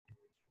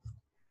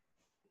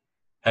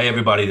Hey,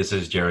 everybody, this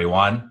is Jerry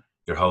Wan,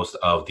 your host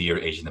of Dear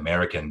Asian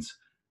Americans.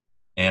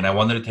 And I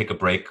wanted to take a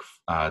break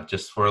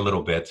just for a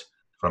little bit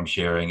from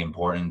sharing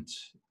important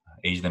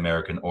Asian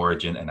American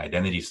origin and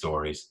identity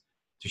stories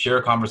to share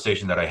a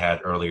conversation that I had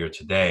earlier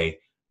today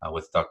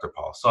with Dr.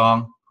 Paul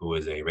Song, who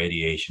is a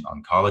radiation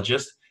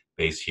oncologist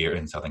based here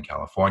in Southern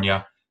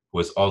California, who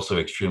is also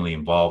extremely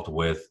involved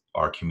with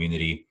our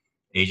community,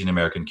 Asian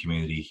American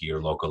community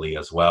here locally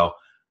as well.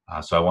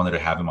 So I wanted to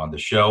have him on the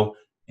show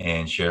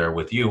and share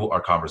with you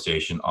our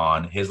conversation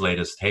on his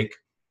latest take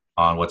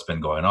on what's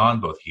been going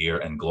on both here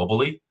and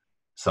globally,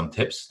 some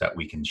tips that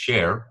we can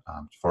share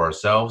for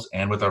ourselves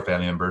and with our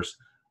family members,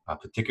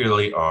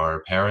 particularly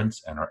our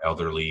parents and our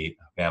elderly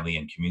family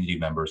and community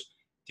members,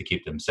 to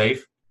keep them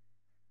safe,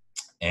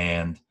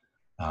 and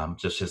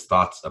just his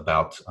thoughts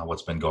about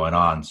what's been going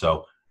on.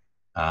 So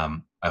I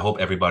hope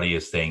everybody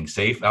is staying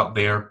safe out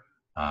there.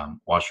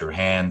 Wash your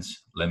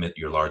hands, limit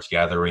your large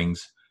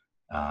gatherings,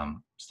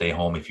 stay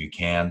home if you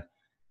can.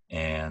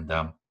 And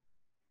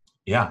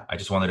yeah, I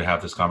just wanted to have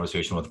this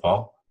conversation with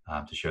Paul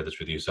to share this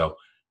with you. So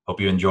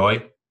hope you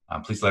enjoy.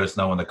 Please let us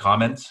know in the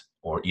comments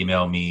or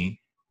email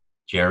me,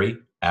 Jerry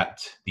at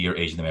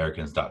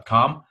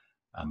dearasianamericans.com.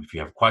 If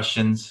you have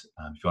questions,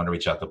 if you want to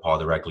reach out to Paul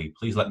directly,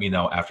 please let me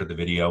know after the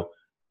video.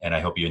 And I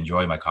hope you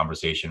enjoy my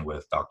conversation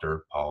with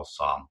Dr. Paul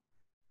Song.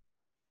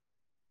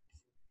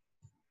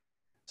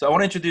 So I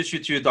want to introduce you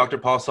to Dr.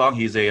 Paul Song.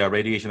 He's a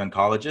radiation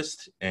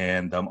oncologist,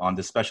 and on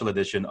this special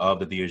edition of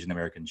the The Asian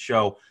American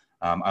Show,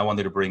 I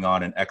wanted to bring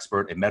on an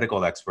expert, a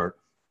medical expert,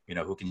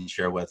 who can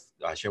share with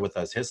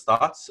us his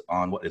thoughts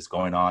on what is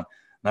going on,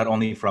 not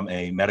only from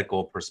a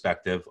medical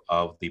perspective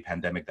of the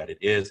pandemic that it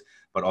is,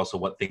 but also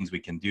what things we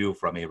can do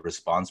from a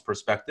response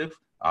perspective,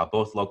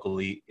 both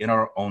locally in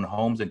our own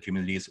homes and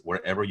communities,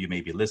 wherever you may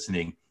be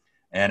listening,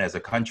 and as a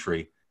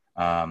country.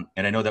 And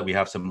I know that we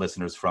have some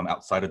listeners from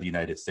outside of the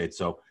United States,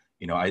 so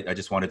I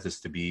just wanted this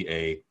to be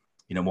a,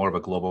 more of a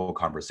global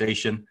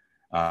conversation.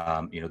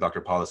 Dr.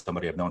 Paul is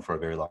somebody I've known for a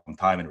very long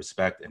time and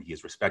respect, and he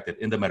is respected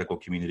in the medical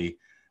community.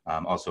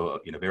 Also,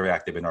 very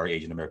active in our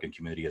Asian American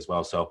community as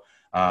well. So,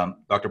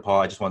 Dr.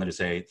 Paul, I just wanted to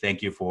say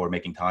thank you for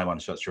making time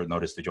on such short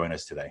notice to join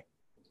us today.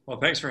 Well,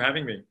 thanks for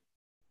having me.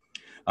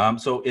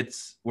 So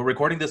we're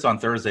recording this on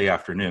Thursday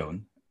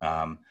afternoon.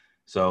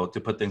 So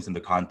to put things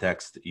into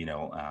context,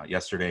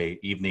 yesterday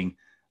evening,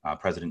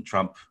 President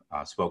Trump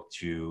spoke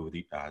to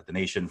the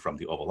nation from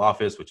the Oval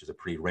Office, which is a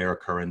pretty rare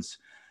occurrence.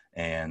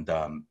 And,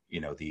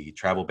 the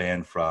travel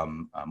ban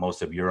from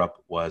most of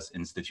Europe was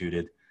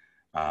instituted.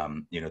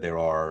 There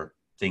are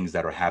things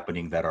that are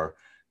happening that are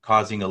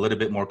causing a little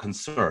bit more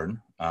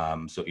concern.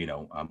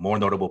 More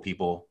notable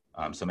people,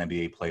 some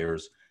NBA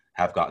players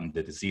have gotten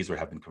the disease or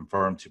have been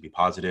confirmed to be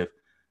positive.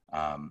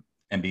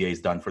 NBA is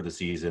done for the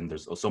season.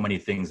 There's so many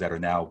things that are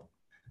now,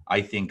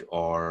 I think,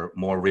 are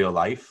more real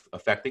life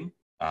affecting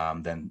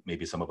than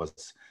maybe some of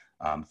us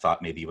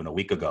thought maybe even a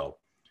week ago.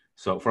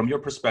 So from your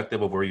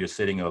perspective of where you're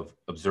sitting of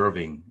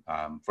observing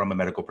from a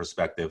medical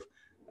perspective,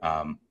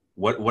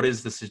 what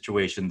is the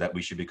situation that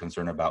we should be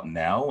concerned about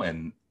now,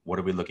 and what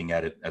are we looking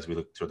at it as we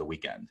look to the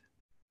weekend?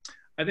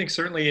 I think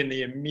certainly in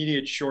the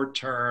immediate short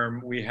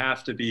term, we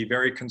have to be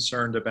very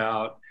concerned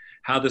about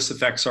how this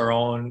affects our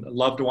own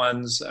loved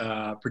ones,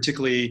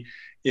 particularly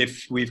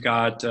if we've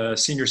got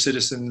senior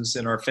citizens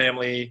in our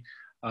family.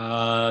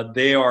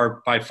 They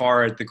are by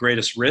far at the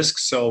greatest risk.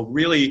 So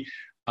really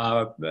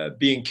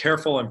being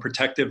careful and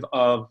protective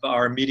of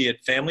our immediate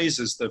families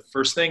is the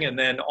first thing. And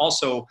then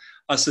also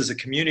us as a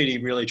community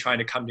really trying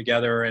to come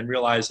together and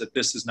realize that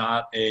this is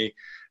not a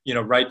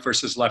right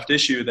versus left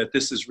issue, that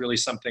this is really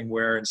something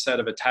where instead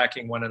of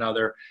attacking one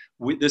another,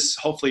 this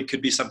hopefully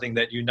could be something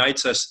that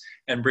unites us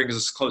and brings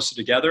us closer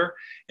together.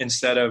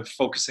 Instead of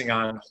focusing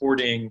on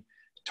hoarding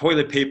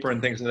toilet paper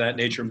and things of that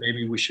nature,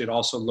 maybe we should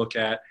also look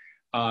at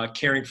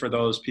caring for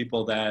those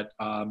people that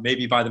may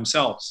be by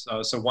themselves.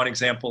 So one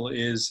example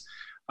is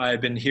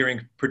I've been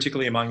hearing,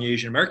 particularly among the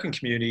Asian American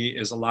community,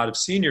 is a lot of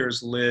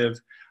seniors live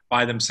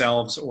by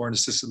themselves or in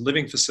assisted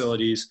living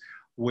facilities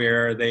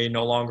where they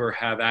no longer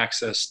have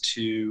access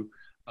to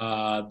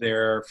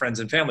their friends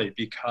and family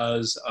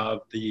because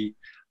of the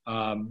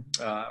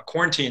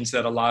quarantines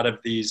that a lot of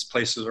these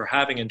places are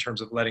having in terms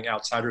of letting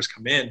outsiders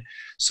come in.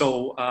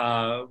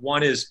 So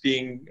one is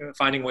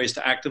finding ways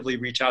to actively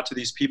reach out to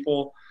these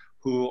people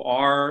who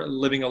are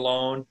living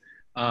alone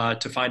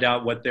to find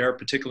out what their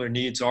particular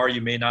needs are.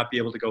 You may not be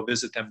able to go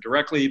visit them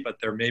directly, but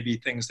there may be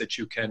things that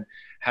you can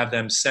have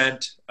them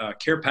sent,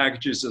 care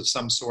packages of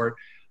some sort.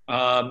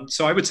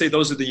 So I would say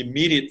those are the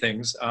immediate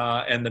things.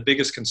 And the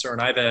biggest concern,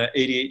 I have an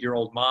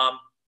 88-year-old mom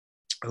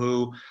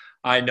who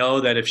I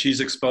know that if she's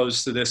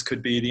exposed to this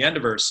could be the end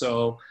of her.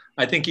 So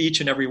I think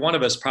each and every one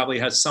of us probably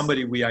has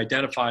somebody we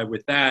identify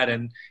with that.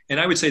 And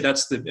I would say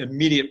that's the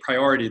immediate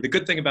priority. The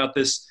good thing about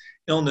this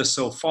illness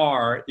so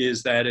far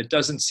is that it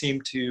doesn't seem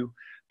to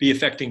be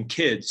affecting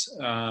kids.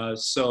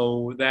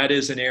 So that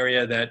is an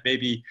area that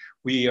maybe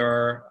we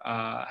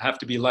have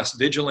to be less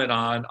vigilant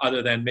on,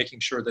 other than making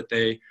sure that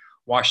they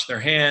wash their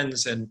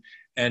hands and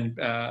and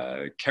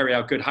carry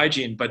out good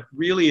hygiene. But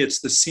really, it's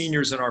the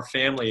seniors in our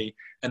family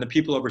and the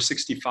people over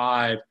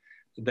 65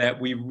 that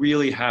we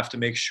really have to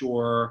make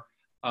sure,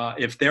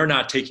 if they're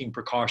not taking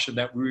precaution,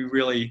 that we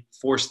really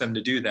force them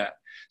to do that.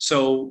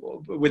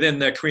 So within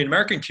the Korean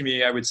American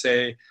community, I would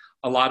say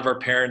a lot of our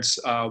parents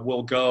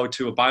will go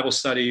to a Bible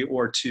study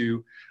or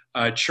to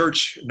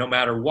church no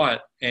matter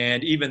what.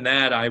 And even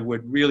that, I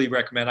would really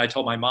recommend. I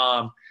told my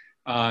mom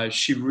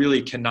she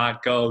really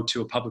cannot go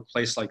to a public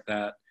place like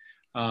that,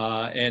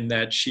 and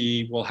that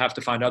she will have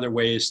to find other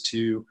ways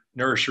to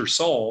nourish her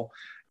soul,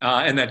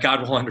 and that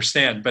God will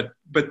understand. But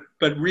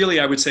really,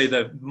 I would say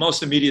the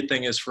most immediate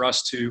thing is for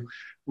us to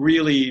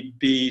really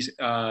be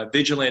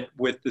vigilant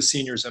with the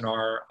seniors in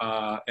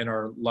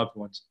our loved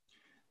ones.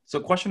 So,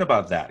 question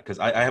about that, because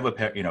I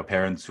have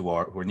parents who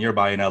are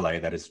nearby in LA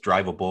that is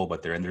drivable,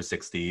 but they're in their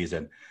 60s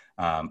and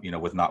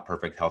with not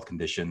perfect health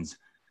conditions,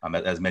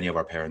 as many of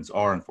our parents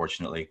are,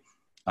 unfortunately.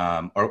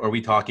 Are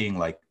we talking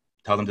like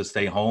tell them to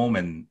stay home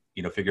and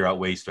figure out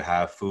ways to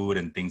have food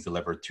and things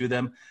delivered to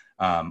them?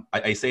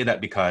 I say that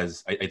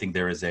because I think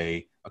there is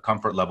a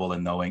comfort level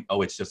in knowing,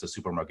 oh, it's just a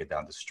supermarket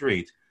down the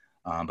street.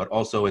 But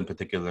also in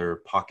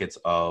particular pockets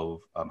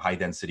of high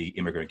density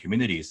immigrant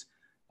communities,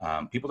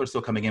 people are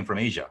still coming in from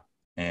Asia,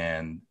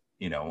 and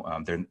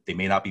they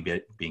may not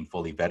be being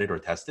fully vetted or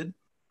tested.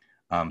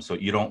 So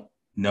you don't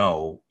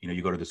know,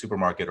 you go to the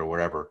supermarket or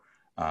wherever,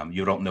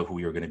 you don't know who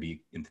you're going to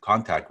be in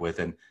contact with.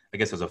 And I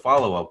guess as a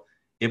follow-up,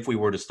 if we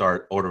were to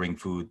start ordering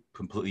food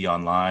completely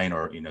online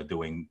or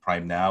doing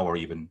Prime Now or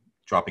even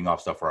dropping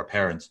off stuff for our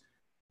parents,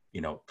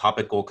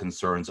 topical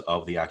concerns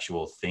of the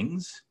actual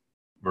things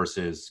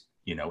versus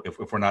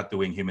if we're not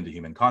doing human to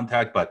human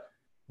contact, but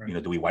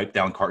do we wipe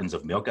down cartons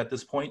of milk at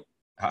this point?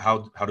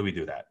 How do we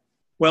do that?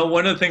 Well,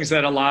 one of the things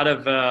that a lot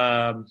of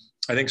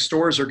I think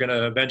stores are going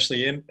to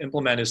eventually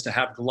implement is to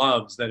have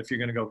gloves, that if you're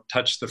going to go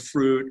touch the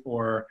fruit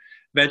or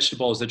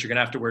vegetables, that you're going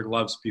to have to wear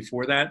gloves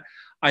before that.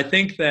 I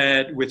think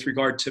that with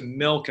regard to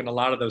milk and a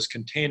lot of those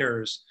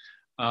containers,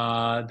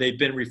 they've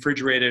been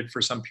refrigerated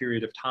for some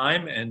period of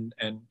time, and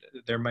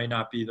there may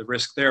not be the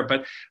risk there.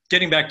 But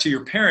getting back to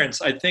your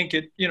parents, I think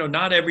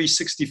not every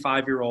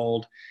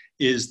 65-year-old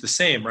is the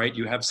same, right?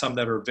 You have some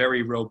that are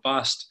very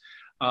robust.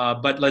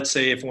 But let's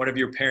say if one of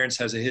your parents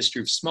has a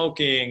history of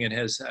smoking and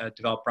has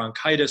developed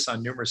bronchitis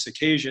on numerous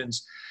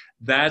occasions,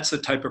 that's the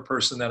type of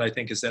person that I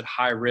think is at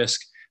high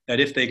risk, that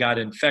if they got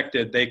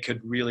infected, they could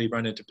really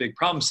run into big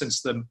problems,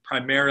 since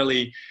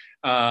primarily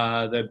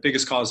the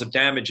biggest cause of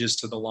damage is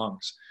to the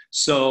lungs.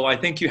 So I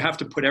think you have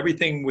to put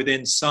everything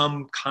within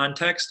some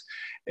context.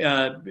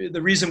 The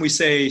reason we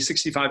say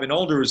 65 and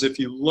older is if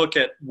you look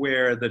at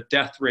where the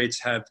death rates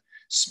have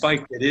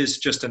spiked, it is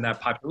just in that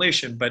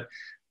population. But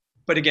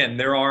again,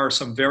 there are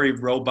some very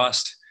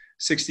robust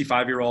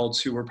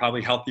 65-year-olds who are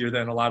probably healthier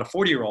than a lot of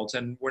 40-year-olds.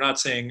 And we're not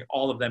saying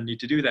all of them need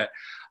to do that.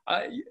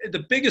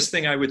 The biggest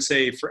thing I would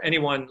say for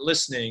anyone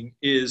listening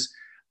is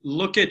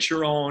look at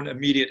your own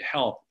immediate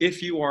health.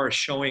 If you are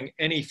showing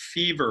any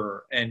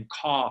fever and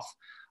cough,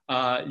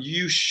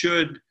 you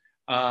should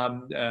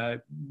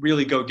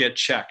really go get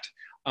checked.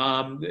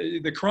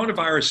 The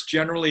coronavirus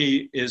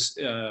generally is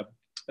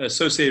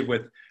associated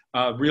with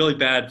really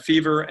bad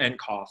fever and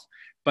cough.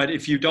 But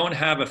if you don't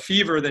have a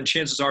fever, then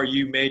chances are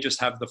you may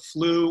just have the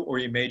flu, or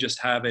you may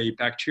just have a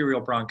bacterial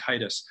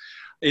bronchitis.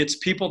 It's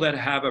people that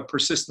have a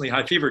persistently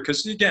high fever,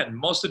 because again,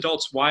 most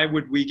adults, why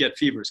would we get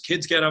fevers?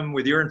 Kids get them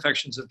with ear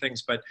infections and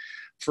things, but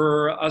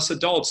for us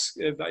adults,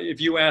 if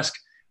you ask,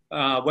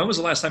 when was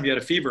the last time you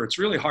had a fever? It's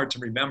really hard to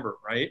remember,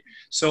 right?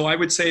 So I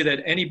would say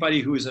that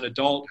anybody who is an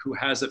adult who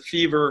has a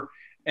fever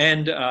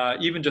and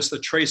even just a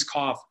trace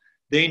cough,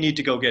 they need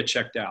to go get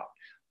checked out.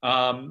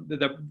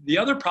 The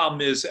other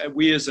problem is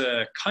we as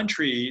a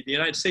country, the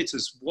United States,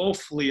 is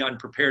woefully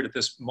unprepared at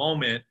this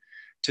moment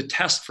to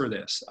test for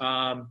this.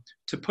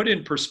 To put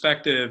in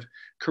perspective,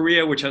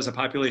 Korea, which has a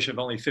population of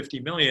only 50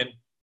 million,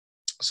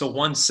 so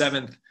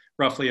 1/7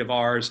 roughly of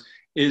ours,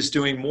 is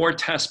doing more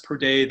tests per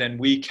day than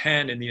we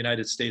can in the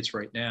United States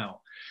right now.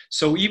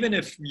 So even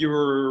if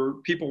your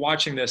people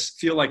watching this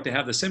feel like they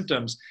have the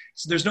symptoms,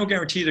 there's no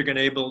guarantee they're going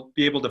to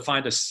be able to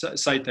find a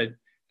site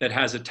that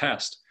has a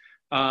test.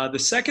 The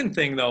second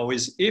thing, though,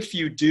 is if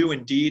you do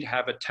indeed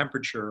have a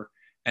temperature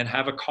and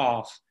have a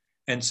cough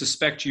and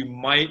suspect you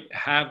might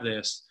have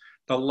this,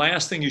 the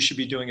last thing you should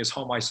be doing is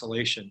home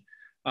isolation,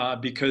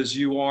 because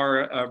you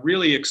are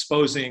really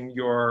exposing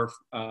your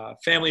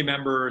family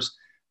members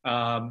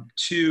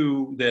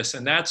to this.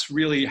 And that's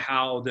really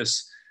how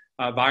this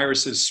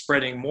virus is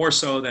spreading, more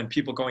so than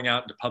people going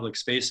out into public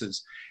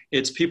spaces.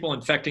 It's people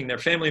infecting their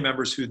family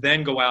members who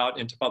then go out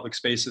into public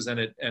spaces, and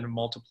it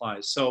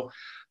multiplies. So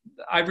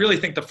I really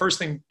think the first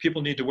thing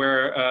people need to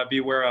be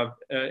aware of,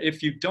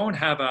 if you don't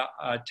have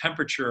a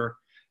temperature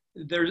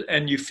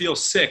and you feel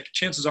sick,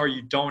 chances are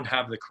you don't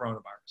have the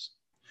coronavirus.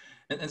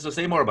 And so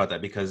say more about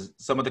that, because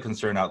some of the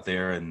concern out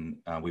there, and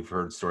we've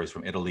heard stories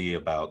from Italy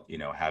about,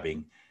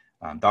 having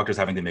doctors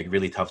having to make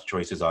really tough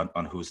choices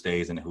on who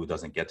stays and who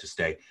doesn't get to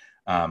stay.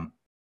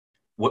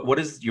 What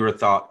is your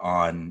thought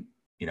on,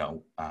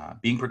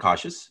 being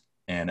precautious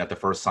and at the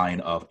first sign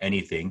of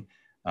anything,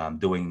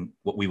 doing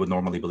what we would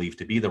normally believe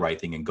to be the right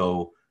thing and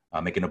go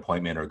make an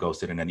appointment or go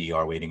sit in an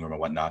ER waiting room or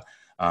whatnot.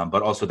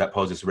 But also that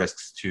poses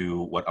risks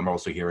to what I'm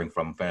also hearing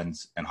from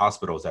friends and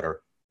hospitals that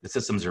are, the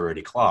systems are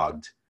already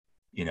clogged.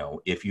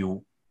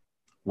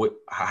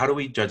 How do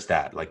we judge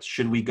that? Like,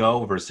 should we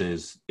go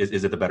versus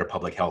is it the better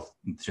public health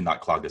to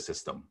not clog the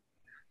system?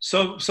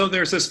 So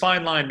there's this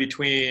fine line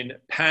between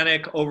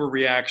panic,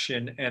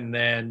 overreaction, and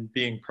then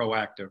being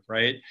proactive,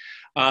 right?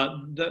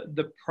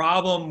 The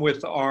problem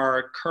with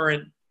our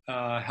current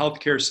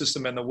healthcare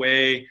system and the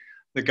way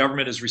the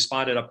government has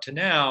responded up to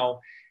now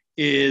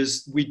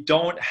is we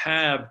don't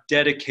have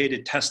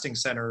dedicated testing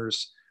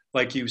centers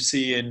like you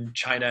see in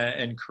China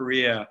and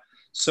Korea.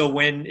 So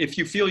if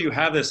you feel you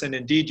have this, and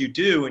indeed you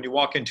do, and you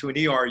walk into an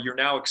ER, you're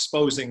now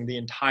exposing the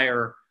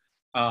entire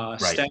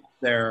staff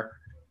there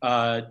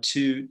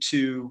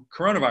to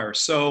coronavirus.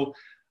 So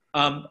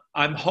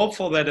I'm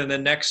hopeful that in the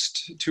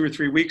next 2 or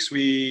 3 weeks,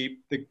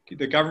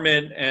 the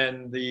government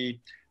and the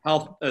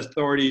health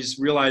authorities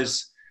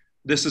realize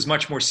this is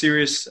much more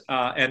serious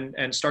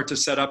and start to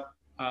set up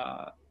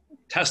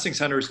testing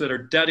centers that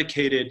are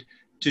dedicated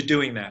to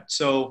doing that.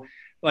 So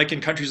like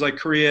in countries like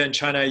Korea and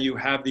China, you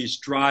have these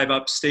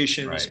drive-up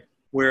stations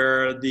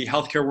where the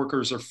healthcare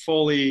workers are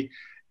fully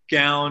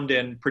gowned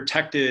and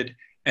protected,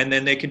 and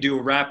then they can do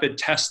a rapid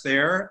test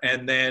there.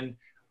 And then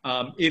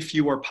if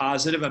you are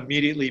positive,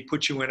 immediately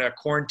put you in a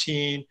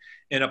quarantine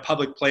in a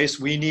public place.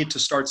 We need to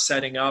start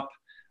setting up,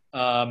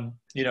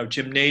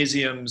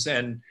 gymnasiums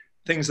and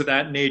things of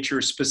that nature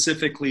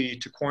specifically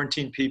to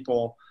quarantine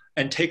people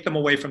and take them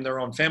away from their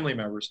own family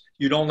members.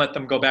 You don't let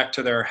them go back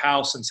to their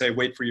house and say,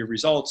 wait for your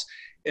results.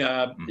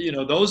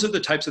 Those are the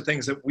types of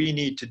things that we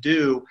need to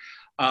do.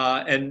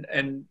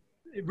 And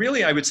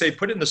really, I would say,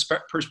 put it in the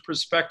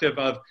perspective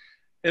of,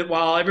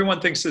 while everyone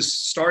thinks this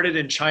started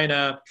in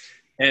China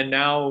and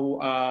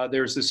now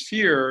there's this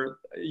fear,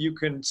 you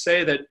can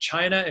say that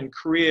China and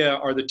Korea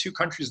are the two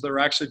countries that are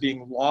actually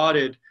being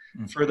lauded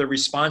for the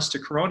response to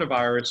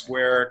coronavirus,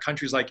 where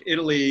countries like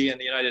Italy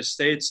and the United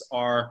States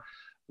are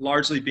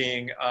largely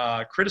being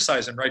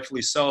criticized, and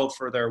rightfully so,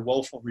 for their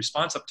woeful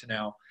response up to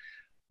now.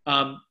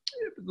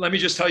 Let me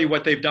just tell you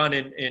what they've done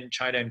in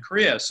China and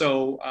Korea.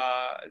 So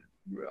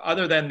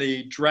other than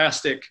the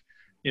drastic,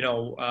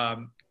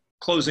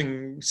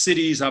 closing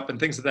cities up and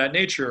things of that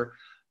nature,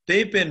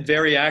 they've been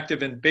very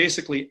active, and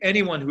basically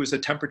anyone who has a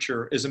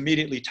temperature is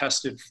immediately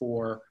tested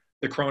for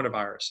the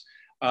coronavirus.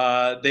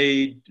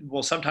 They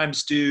will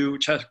sometimes do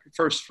chest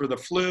first for the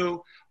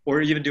flu,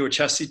 or even do a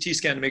chest CT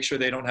scan to make sure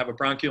they don't have a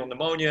bronchial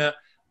pneumonia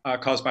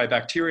caused by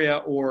bacteria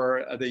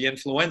or the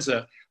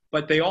influenza.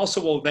 But they also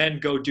will then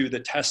go do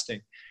the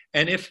testing.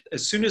 And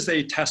as soon as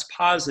they test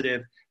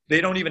positive, they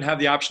don't even have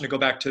the option to go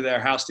back to their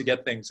house to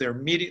get things. They're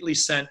immediately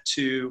sent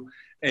to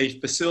a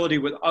facility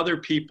with other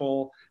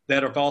people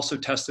that have also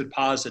tested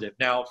positive.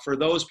 Now, for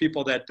those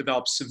people that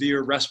develop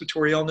severe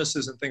respiratory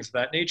illnesses and things of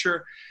that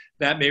nature,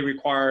 that may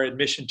require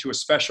admission to a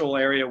special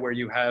area where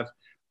you have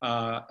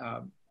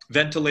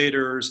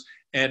ventilators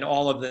and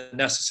all of the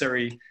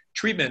necessary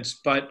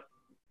treatments. But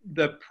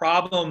the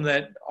problem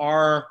that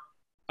our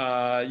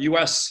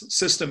US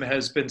system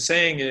has been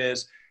saying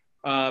is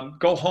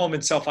go home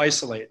and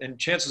self-isolate. And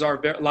chances are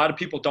a lot of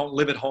people don't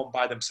live at home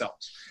by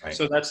themselves. Right.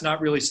 So that's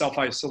not really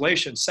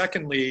self-isolation.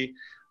 Secondly,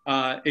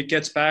 it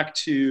gets back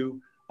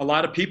to a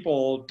lot of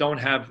people don't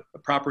have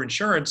proper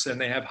insurance and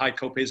they have high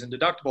copays and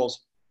deductibles.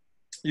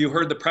 You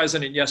heard the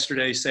president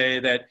yesterday say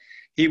that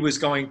he was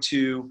going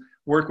to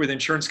work with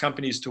insurance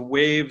companies to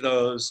waive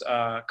those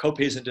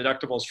copays and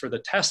deductibles for the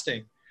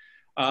testing.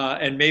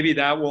 And maybe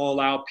that will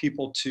allow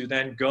people to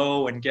then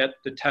go and get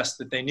the test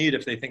that they need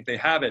if they think they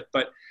have it.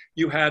 But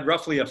you had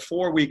roughly a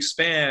 4-week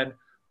span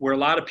where a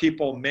lot of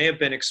people may have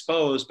been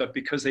exposed, but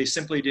because they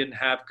simply didn't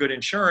have good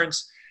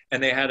insurance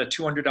and they had a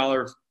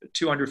 $250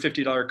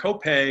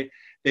 copay,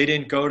 they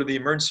didn't go to the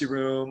emergency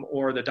room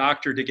or the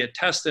doctor to get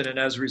tested. And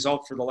as a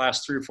result, for the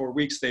last 3 or 4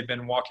 weeks, they've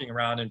been walking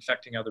around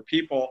infecting other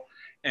people.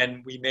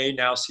 And we may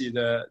now see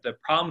the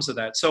problems of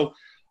that. So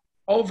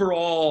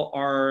overall,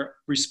 our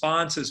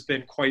response has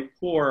been quite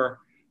poor,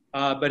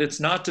 but it's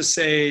not to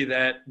say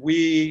that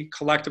we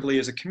collectively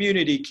as a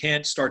community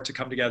can't start to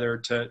come together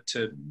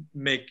to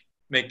make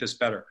this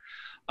better.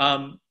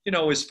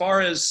 As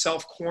far as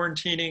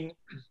self-quarantining,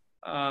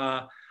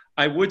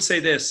 I would say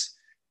this.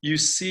 You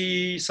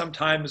see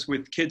sometimes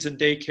with kids in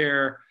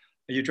daycare,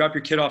 you drop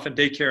your kid off in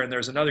daycare and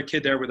there's another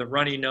kid there with a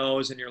runny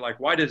nose and you're like,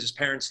 why did his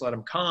parents let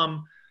him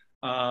come?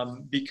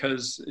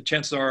 Because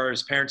chances are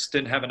his parents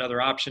didn't have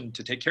another option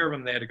to take care of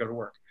him. They had to go to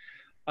work.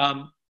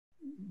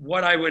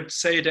 What I would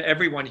say to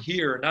everyone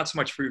here, not so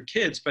much for your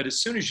kids, but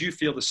as soon as you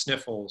feel the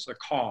sniffles, a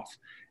cough,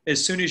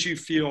 as soon as you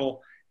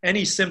feel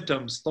any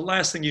symptoms, the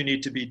last thing you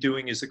need to be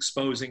doing is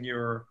exposing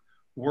your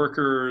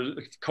workers,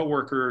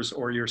 coworkers,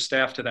 or your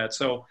staff to that.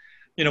 So,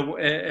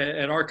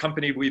 at our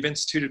company, we've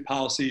instituted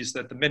policies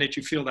that the minute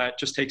you feel that,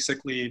 just take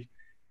sick leave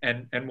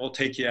and we'll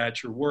take you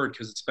at your word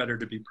because it's better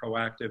to be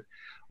proactive.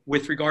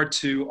 With regard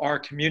to our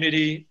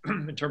community,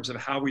 in terms of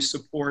how we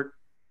support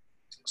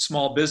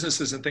small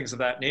businesses and things of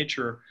that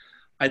nature,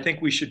 I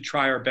think we should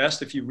try our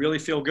best. If you really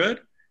feel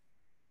good,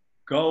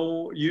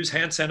 go use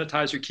hand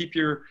sanitizer, keep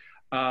your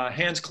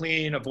hands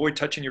clean, avoid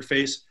touching your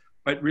face,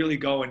 but really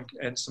go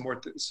and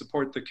support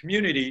the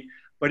community.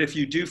 But if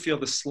you do feel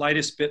the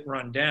slightest bit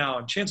run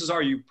down, chances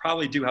are you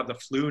probably do have the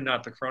flu,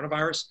 not the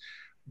coronavirus.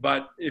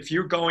 But if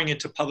you're going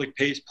into public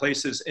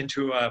places,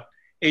 into a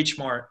H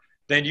Mart,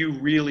 then you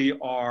really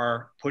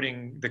are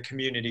putting the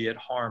community at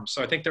harm.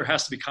 So I think there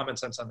has to be common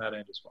sense on that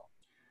end as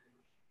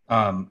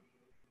well.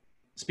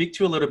 Speak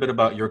to a little bit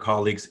about your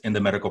colleagues in the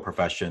medical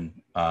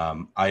profession.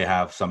 I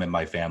have some in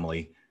my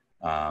family,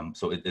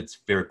 so it's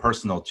very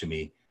personal to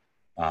me.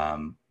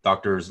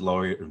 Doctors,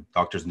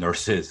 doctors,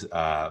 nurses,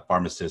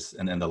 pharmacists,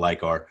 and the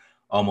like are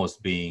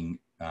almost being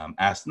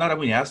asked, not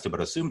only asked to, but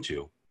assumed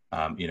to,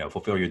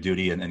 fulfill your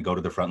duty and go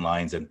to the front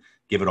lines and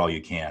give it all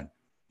you can.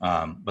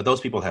 But those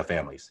people have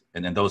families,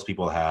 and then those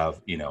people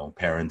have,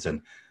 parents,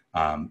 and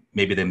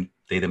maybe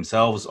they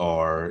themselves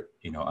are,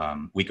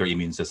 weaker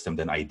immune system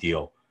than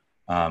ideal.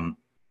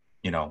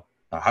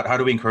 How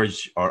do we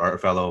encourage our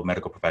fellow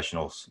medical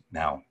professionals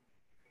now?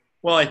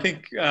 Well, I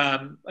think,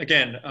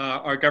 again,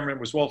 our government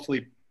was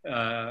woefully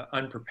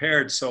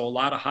unprepared. So a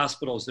lot of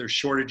hospitals, there's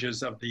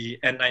shortages of the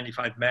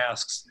N95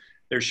 masks.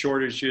 There's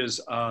shortages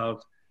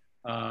of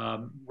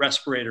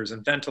respirators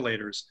and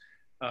ventilators.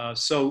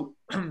 So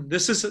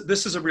this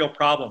is a real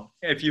problem.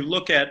 If you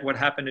look at what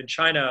happened in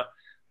China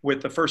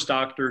with the first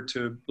doctor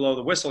to blow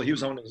the whistle, he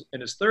was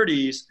in his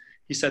 30s.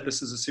 He said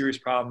this is a serious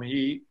problem.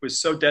 He was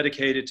so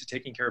dedicated to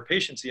taking care of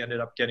patients, he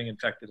ended up getting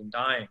infected and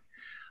dying.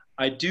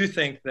 I do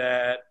think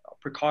that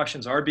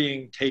precautions are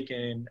being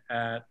taken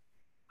at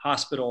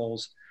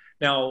hospitals.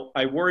 Now,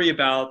 I worry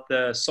about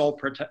the sole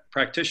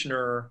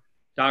practitioner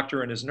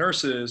doctor and his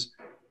nurses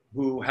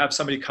who have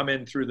somebody come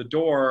in through the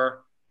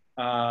door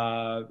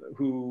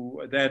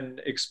who then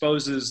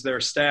exposes their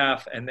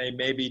staff, and they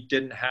maybe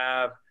didn't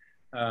have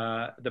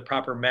the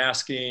proper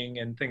masking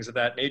and things of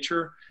that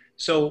nature.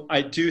 So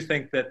I do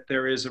think that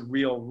there is a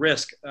real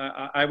risk.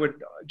 I would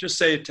just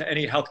say to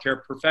any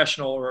healthcare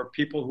professional or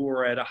people who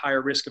are at a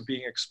higher risk of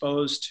being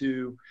exposed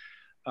to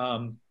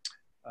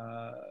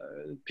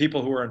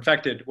people who are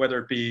infected, whether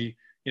it be,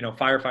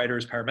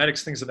 firefighters,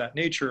 paramedics, things of that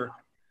nature,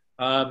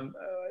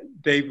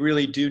 they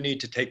really do need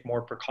to take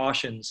more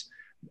precautions.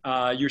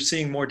 You're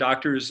seeing more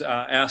doctors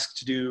asked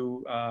to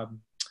do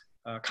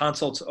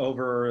consults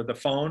over the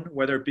phone,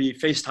 whether it be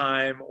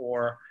FaceTime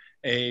or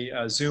a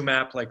Zoom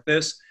app like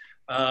this.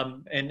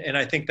 And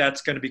I think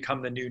that's going to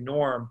become the new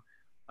norm.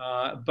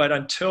 But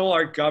until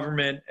our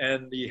government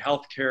and the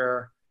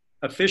healthcare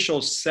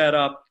officials set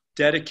up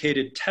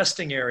dedicated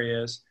testing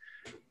areas,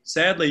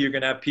 sadly, you're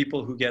going to have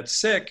people who get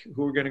sick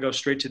who are going to go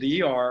straight to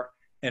the ER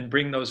and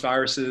bring those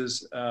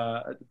viruses,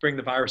 bring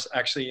the virus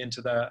actually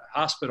into the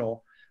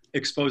hospital,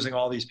 exposing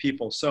all these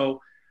people. So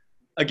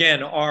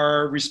again,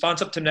 our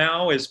response up to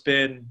now has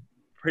been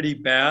pretty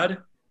bad.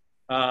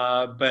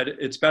 But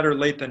it's better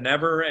late than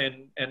never,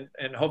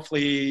 and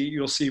hopefully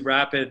you'll see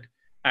rapid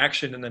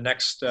action in the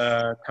next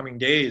coming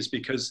days,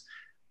 because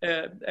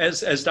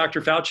as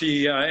Dr.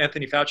 Fauci,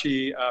 Anthony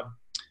Fauci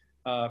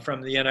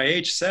from the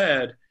NIH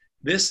said,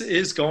 this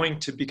is going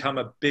to become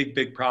a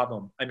big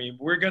problem. I mean,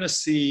 we're going to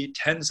see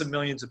tens of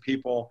millions of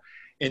people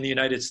in the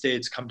United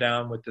States come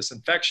down with this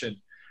infection.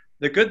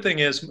 The good thing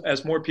is,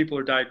 as more people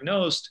are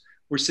diagnosed,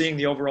 we're seeing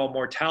the overall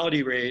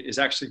mortality rate is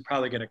actually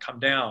probably going to come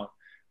down.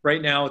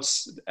 Right now,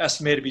 it's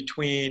estimated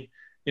between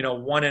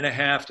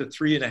 1.5% to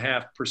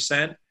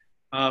 3.5%.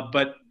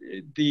 But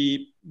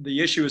the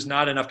issue is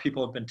not enough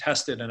people have been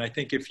tested. And I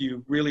think if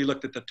you really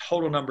looked at the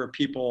total number of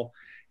people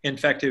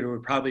infected, it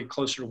would probably be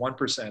closer to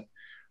 1%.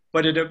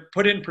 But to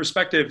put it in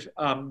perspective,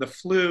 the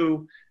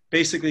flu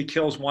basically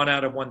kills 1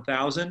 out of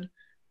 1,000,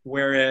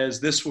 whereas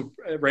this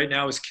right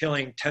now is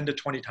killing 10 to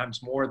 20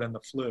 times more than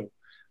the flu.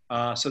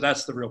 So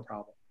that's the real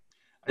problem.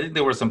 I think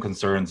there were some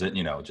concerns that,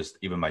 just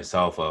even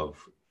myself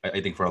I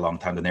think for a long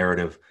time, the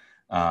narrative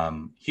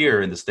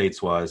here in the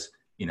States was,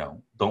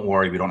 don't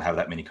worry, we don't have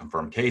that many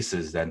confirmed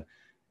cases. Then,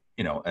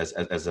 as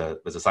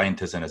a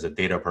scientist and as a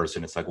data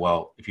person, it's like,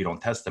 well, if you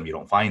don't test them, you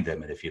don't find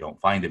them. And if you don't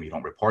find them, you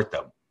don't report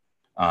them.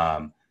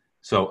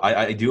 So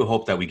I do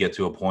hope that we get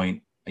to a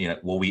point,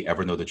 will we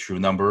ever know the true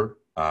number?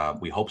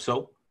 We hope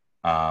so.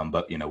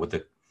 But, with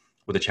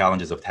the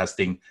challenges of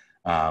testing,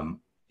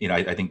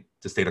 I think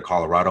the state of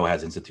Colorado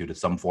has instituted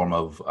some form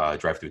of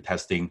drive-through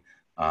testing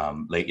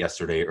late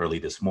yesterday, early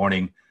this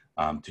morning,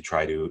 to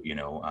try to,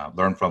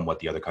 learn from what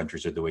the other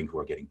countries are doing who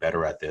are getting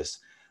better at this.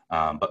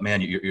 But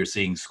man, you're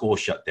seeing schools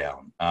shut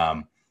down.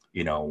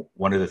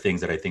 One of the things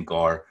that I think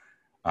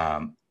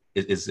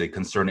is a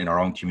concern in our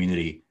own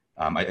community.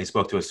 I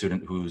spoke to a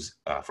student who's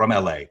from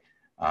LA,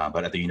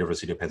 but at the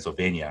University of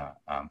Pennsylvania,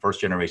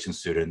 first generation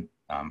student,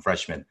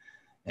 freshman.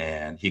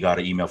 And he got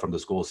an email from the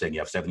school saying, you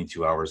have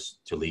 72 hours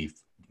to leave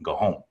and go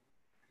home.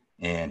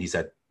 And he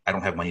said, I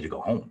don't have money to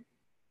go home.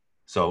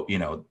 So,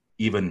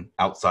 even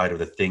outside of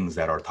the things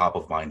that are top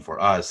of mind for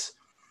us,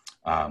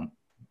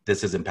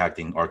 this is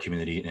impacting our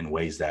community in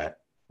ways that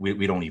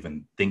we don't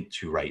even think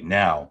to right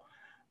now.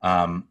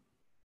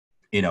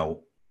 you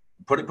know,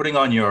 putting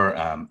on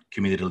your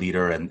community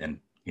leader and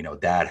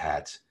dad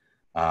hat,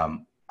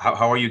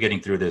 how are you getting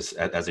through this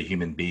as a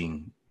human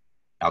being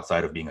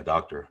outside of being a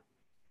doctor?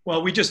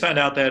 Well, we just found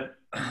out that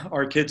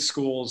our kids'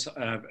 schools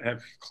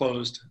have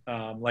closed,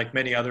 like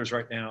many others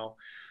right now.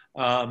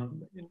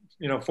 Um,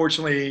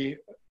 Fortunately,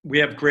 we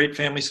have great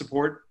family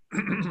support.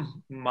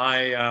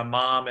 My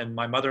mom and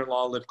my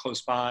mother-in-law live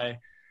close by,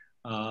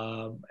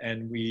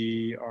 and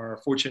we are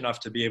fortunate enough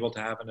to be able to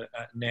have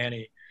a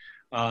nanny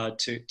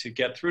to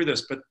get through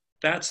this. But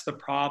that's the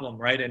problem,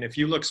 right? And if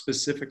you look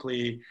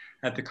specifically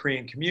at the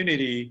Korean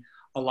community,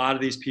 a lot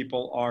of these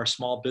people are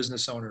small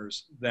business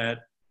owners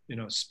that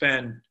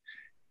spend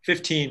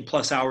 15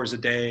 plus hours a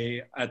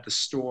day at the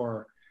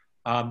store,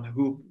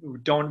 who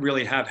don't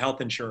really have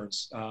health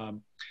insurance,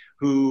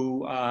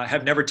 who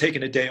have never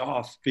taken a day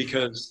off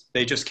because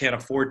they just can't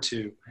afford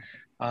to.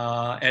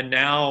 And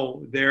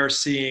now they're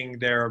seeing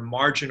their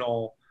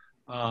marginal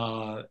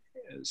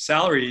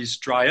salaries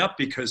dry up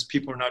because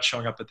people are not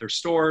showing up at their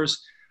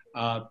stores.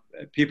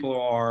 People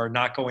are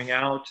not going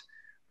out.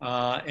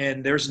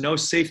 And there's no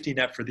safety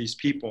net for these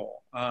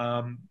people.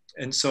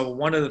 And so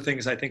one of the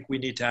things I think we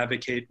need to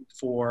advocate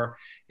for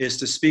is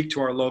to speak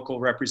to our local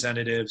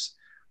representatives.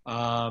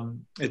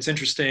 It's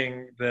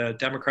interesting, the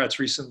Democrats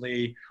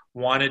recently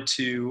wanted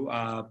to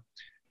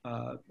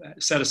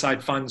set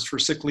aside funds for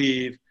sick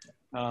leave,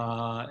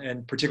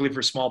 and particularly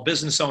for small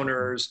business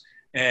owners,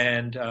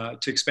 and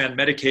to expand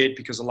Medicaid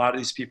because a lot of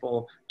these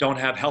people don't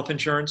have health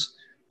insurance,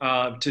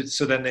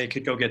 so then they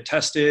could go get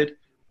tested.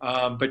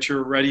 But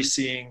you're already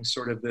seeing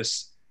sort of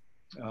this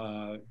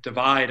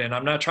divide. And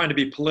I'm not trying to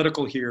be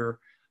political here,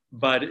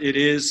 but it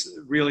is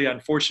really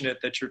unfortunate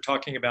that you're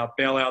talking about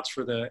bailouts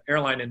for the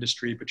airline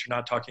industry, but you're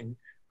not talking,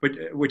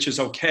 which is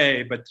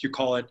okay, but you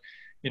call it,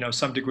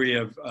 some degree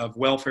of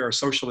welfare or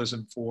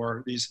socialism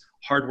for these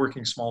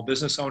hardworking small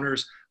business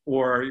owners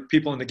or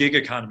people in the gig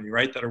economy,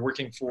 right, that are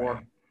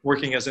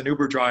working as an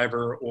Uber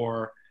driver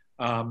or,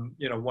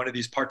 one of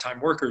these part-time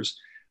workers.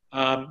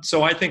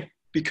 So I think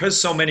because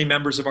so many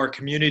members of our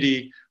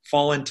community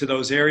fall into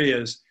those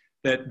areas,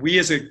 that we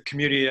as a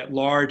community at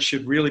large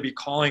should really be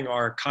calling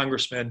our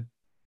congressmen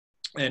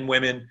and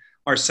women,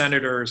 our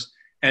senators,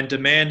 and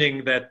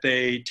demanding that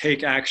they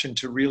take action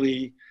to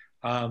really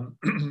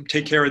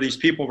take care of these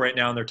people right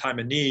now in their time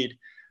of need.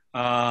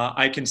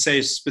 I can say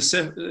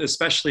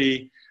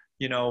especially,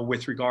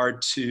 with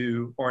regard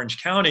to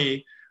Orange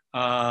County,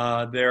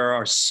 there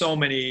are so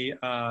many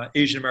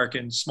Asian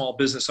American small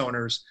business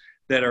owners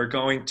that are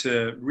going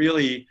to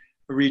really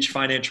reach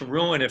financial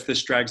ruin if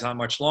this drags on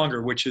much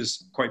longer, which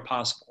is quite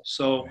possible.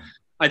 So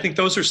I think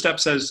those are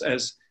steps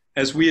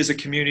as we as a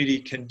community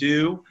can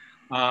do,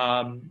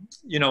 and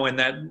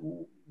that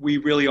we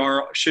really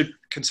should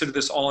consider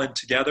this all in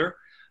together.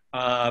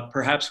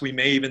 Perhaps we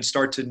may even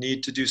start to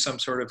need to do some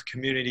sort of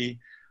community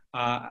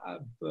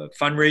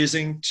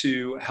fundraising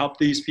to help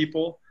these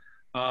people,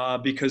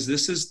 because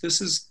this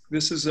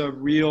is a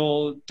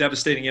real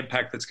devastating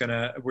impact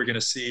we're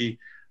gonna see,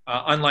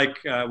 unlike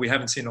we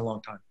haven't seen in a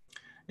long time.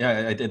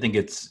 Yeah, I think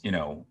it's,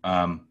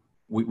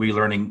 we're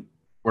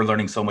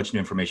learning so much new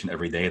information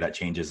every day that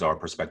changes our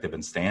perspective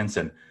and stance.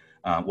 And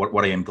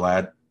what I am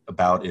glad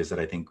about is that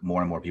I think more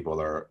and more people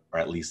are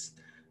at least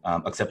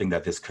accepting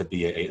that this could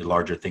be a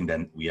larger thing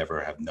than we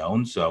ever have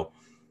known. So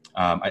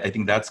I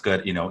think that's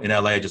good. In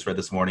LA, I just read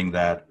this morning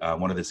that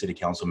one of the city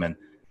councilmen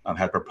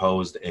had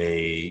proposed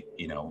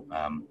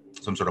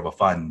some sort of a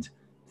fund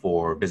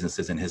for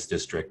businesses in his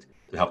district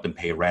to help them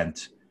pay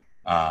rent.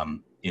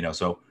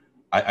 So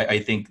I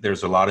think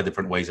there's a lot of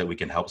different ways that we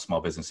can help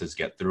small businesses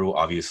get through.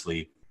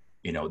 Obviously,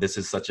 this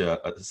is such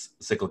a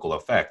cyclical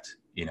effect.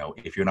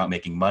 If you're not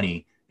making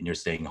money and you're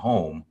staying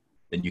home,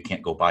 then you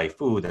can't go buy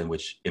food, and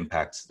which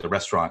impacts the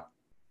restaurant,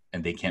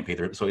 and they can't pay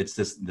their. So it's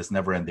this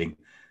never-ending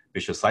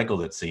vicious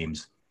cycle, it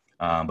seems.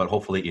 But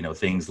hopefully,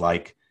 things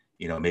like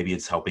maybe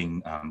it's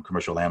helping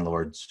commercial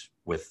landlords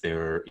with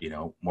their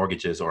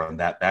mortgages or on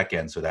that back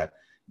end, so that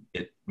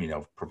it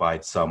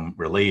provides some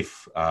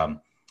relief.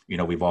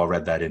 We've all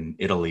read that in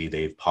Italy,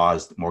 they've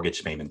paused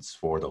mortgage payments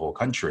for the whole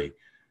country.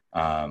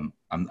 I'm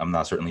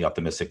not certainly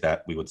optimistic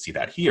that we would see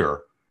that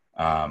here.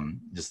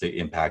 Just the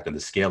impact and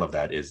the scale of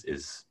that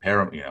is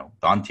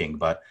daunting.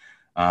 But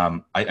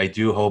I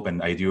do hope,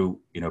 and I do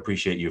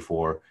appreciate you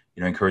for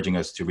encouraging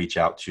us to reach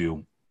out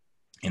to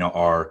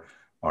our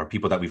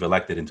people that we've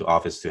elected into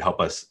office to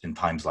help us in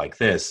times like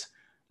this.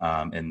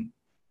 And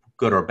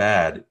good or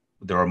bad,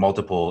 there are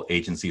multiple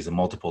agencies and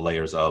multiple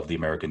layers of the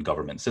American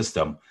government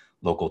system,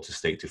 local to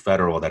state to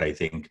federal, that I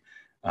think,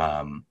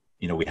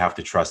 we have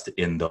to trust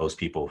in those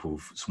people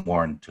who've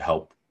sworn to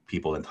help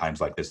people in times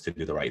like this to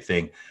do the right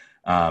thing.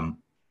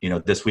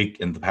 This week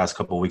and the past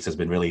couple of weeks has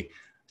been really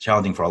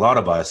challenging for a lot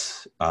of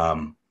us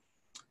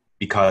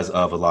because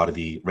of a lot of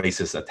the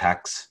racist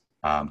attacks.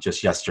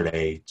 Just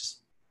yesterday,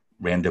 just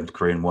random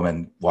Korean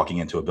woman walking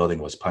into a building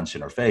was punched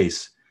in her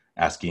face,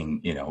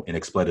 asking, in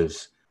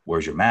expletives,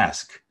 "Where's your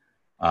mask?"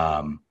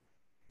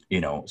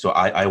 So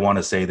I want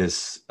to say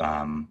this,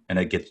 and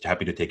I get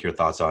happy to take your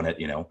thoughts on it.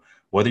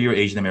 Whether you're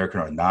Asian American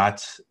or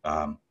not,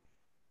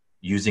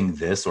 using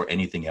this or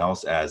anything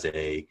else as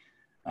a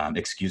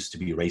excuse to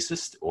be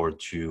racist or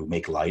to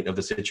make light of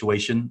the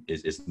situation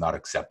is not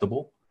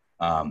acceptable.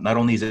 Not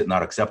only is it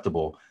not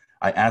acceptable,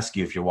 I ask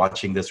you, if you're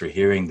watching this or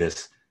hearing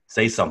this,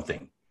 say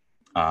something.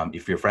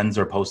 If your friends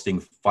are posting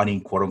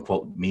funny, quote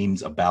unquote,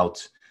 memes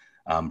about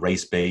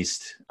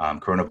race-based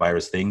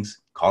coronavirus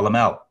things, call them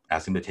out,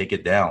 ask them to take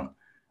it down.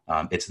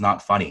 It's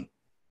not funny.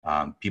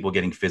 People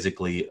getting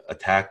physically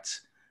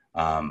attacked.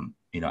 I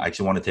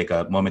actually want to take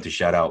a moment to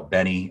shout out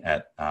Benny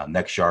at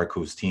Next Shark,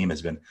 whose team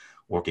has been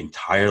working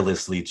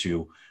tirelessly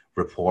to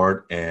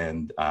report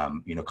and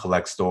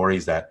collect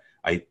stories that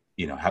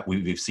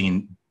we've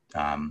seen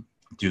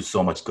do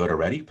so much good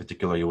already,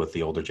 particularly with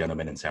the older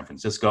gentleman in San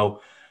Francisco.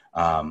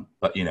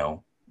 But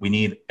we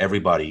need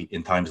everybody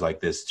in times like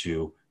this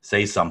to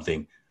say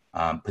something,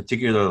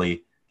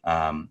 particularly,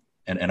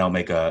 and I'll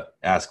make a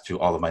ask to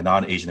all of my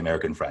non-Asian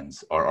American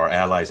friends, or our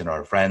allies and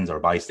our friends or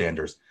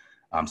bystanders,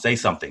 say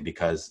something,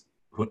 because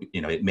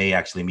it may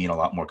actually mean a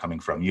lot more coming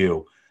from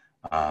you,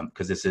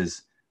 because this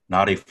is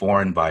not a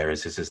foreign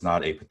virus. This is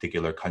not a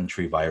particular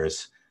country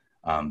virus.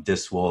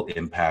 This will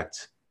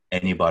impact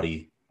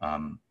anybody.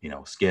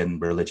 Skin,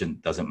 religion,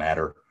 doesn't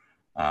matter.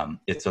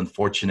 It's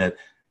unfortunate,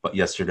 but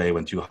yesterday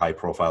when two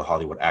high-profile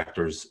Hollywood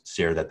actors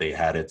shared that they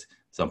had it,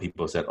 some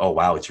people said, "Oh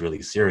wow, it's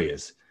really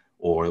serious."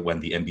 Or when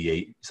the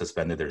NBA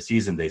suspended their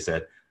season, they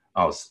said,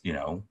 "Oh,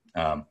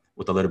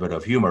 with a little bit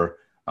of humor,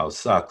 oh,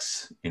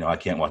 sucks. I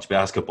can't watch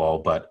basketball,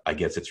 but I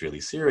guess it's really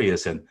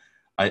serious." And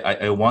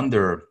I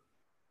wonder,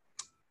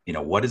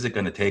 what is it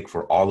going to take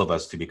for all of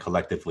us to be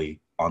collectively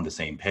on the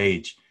same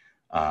page,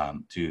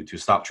 to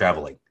stop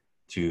traveling,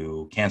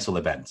 to cancel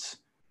events,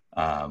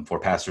 for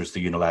pastors to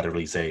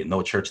unilaterally say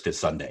no church this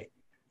Sunday.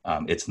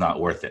 It's not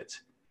worth it.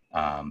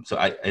 So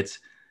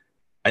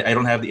I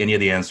don't have any of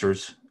the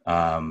answers.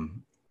 I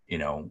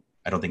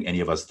don't think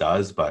any of us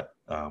does, but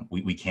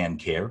we can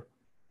care,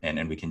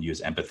 and we can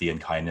use empathy and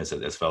kindness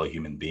as fellow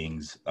human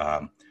beings.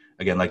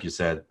 Again, like you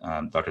said,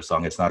 Dr.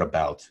 Song, it's not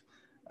about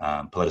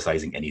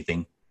politicizing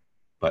anything,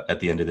 but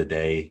at the end of the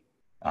day,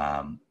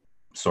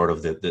 sort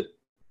of the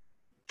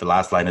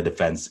last line of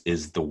defense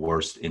is the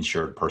worst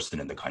insured person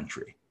in the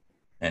country.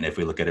 And if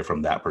we look at it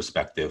from that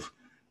perspective,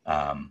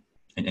 and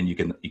you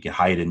can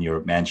hide in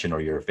your mansion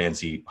or your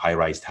fancy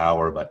high-rise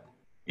tower, but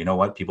you know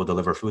what? People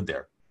deliver food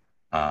there.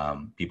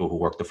 People who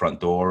work the front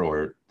door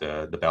or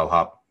the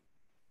bellhop,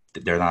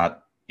 they're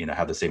not,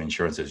 have the same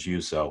insurance as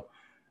you. So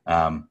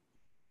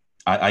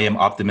I am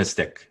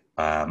optimistic,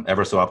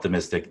 ever so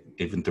optimistic,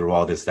 even through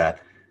all this,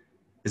 that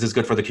this is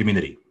good for the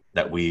community,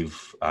 that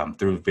we've,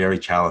 through very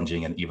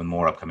challenging and even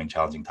more upcoming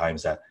challenging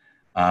times, that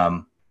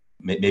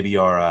maybe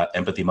our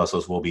empathy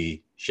muscles will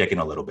be shaken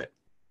a little bit.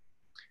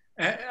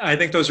 I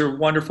think those are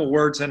wonderful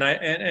words.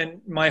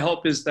 And my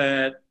hope is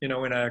that, in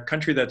a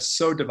country that's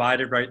so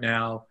divided right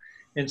now,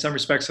 in some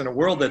respects, in a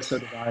world that's so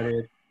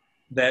divided,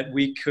 that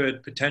we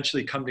could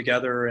potentially come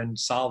together and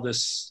solve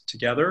this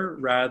together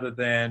rather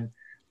than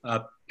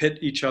pit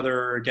each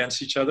other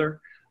against each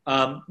other.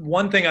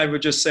 One thing I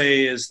would just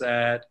say is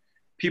that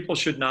people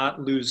should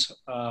not lose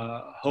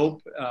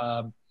hope,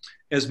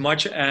 as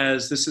much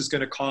as this is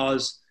going to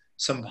cause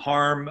some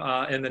harm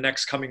in the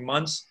next coming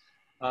months.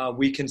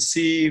 We can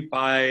see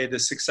by the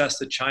success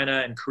that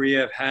China and Korea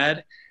have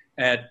had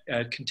at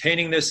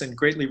containing this and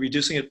greatly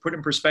reducing it. Put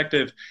in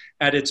perspective,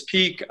 at its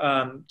peak,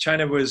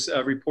 China was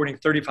reporting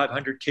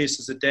 3,500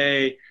 cases a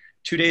day.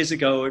 2 days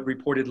ago, it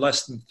reported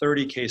less than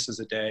 30 cases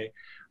a day.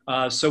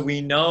 So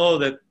we know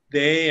that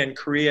they and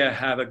Korea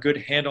have a good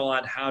handle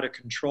on how to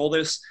control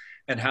this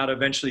and how to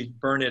eventually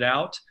burn it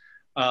out.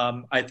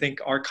 I think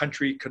our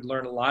country could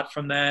learn a lot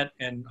from that,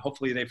 and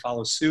hopefully they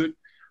follow suit.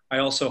 I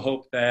also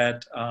hope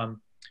that,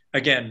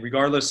 again,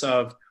 regardless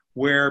of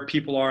where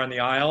people are on the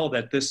aisle,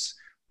 that this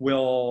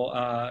will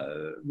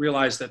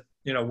realize that,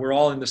 we're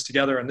all in this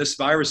together, and this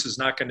virus is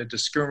not going to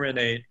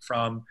discriminate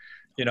from,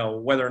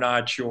 whether or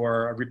not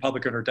you're a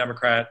Republican or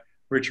Democrat,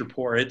 rich or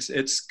poor.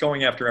 It's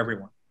going after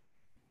everyone.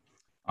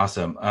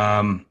 Awesome.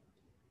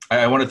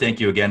 I want to thank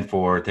you again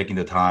for taking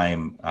the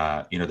time.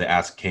 The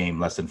ask came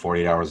less than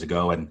 48 hours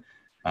ago, and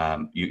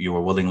you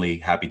were willingly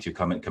happy to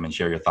come and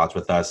share your thoughts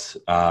with us.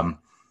 I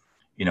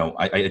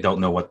don't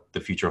know what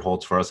the future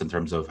holds for us in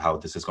terms of how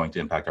this is going to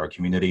impact our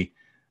community.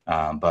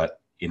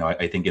 But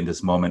I think in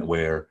this moment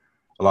where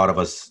a lot of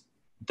us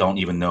don't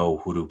even know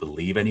who to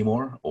believe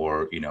anymore,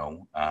 or,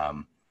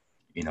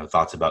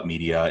 thoughts about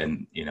media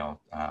and,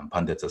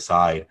 pundits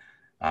aside,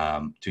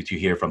 to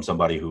hear from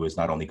somebody who is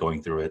not only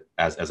going through it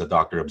as a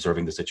doctor,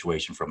 observing the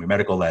situation from a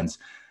medical lens,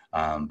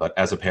 but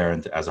as a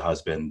parent, as a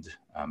husband,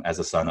 as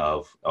a son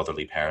of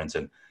elderly parents,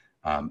 and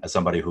as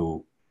somebody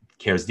who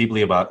cares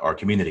deeply about our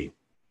community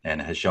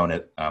and has shown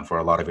it for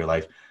a lot of your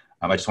life.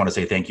 I just want to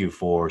say thank you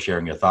for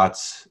sharing your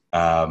thoughts.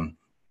 I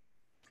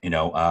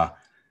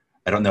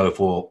don't know if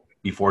we'll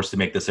be forced to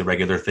make this a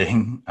regular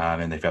thing,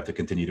 and if I have to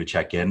continue to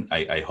check in.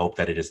 I hope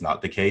that it is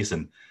not the case.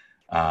 And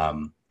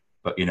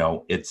but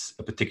it's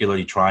a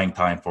particularly trying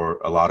time for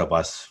a lot of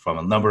us from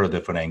a number of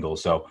different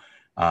angles. So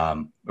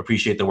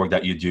appreciate the work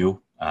that you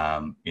do.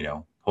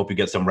 hope you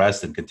get some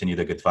rest and continue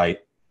the good fight.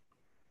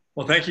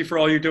 Well, thank you for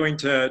all you're doing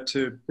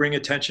to bring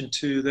attention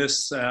to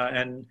this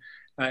and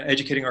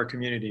educating our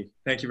community.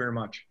 Thank you very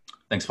much.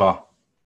 Thanks, Paul.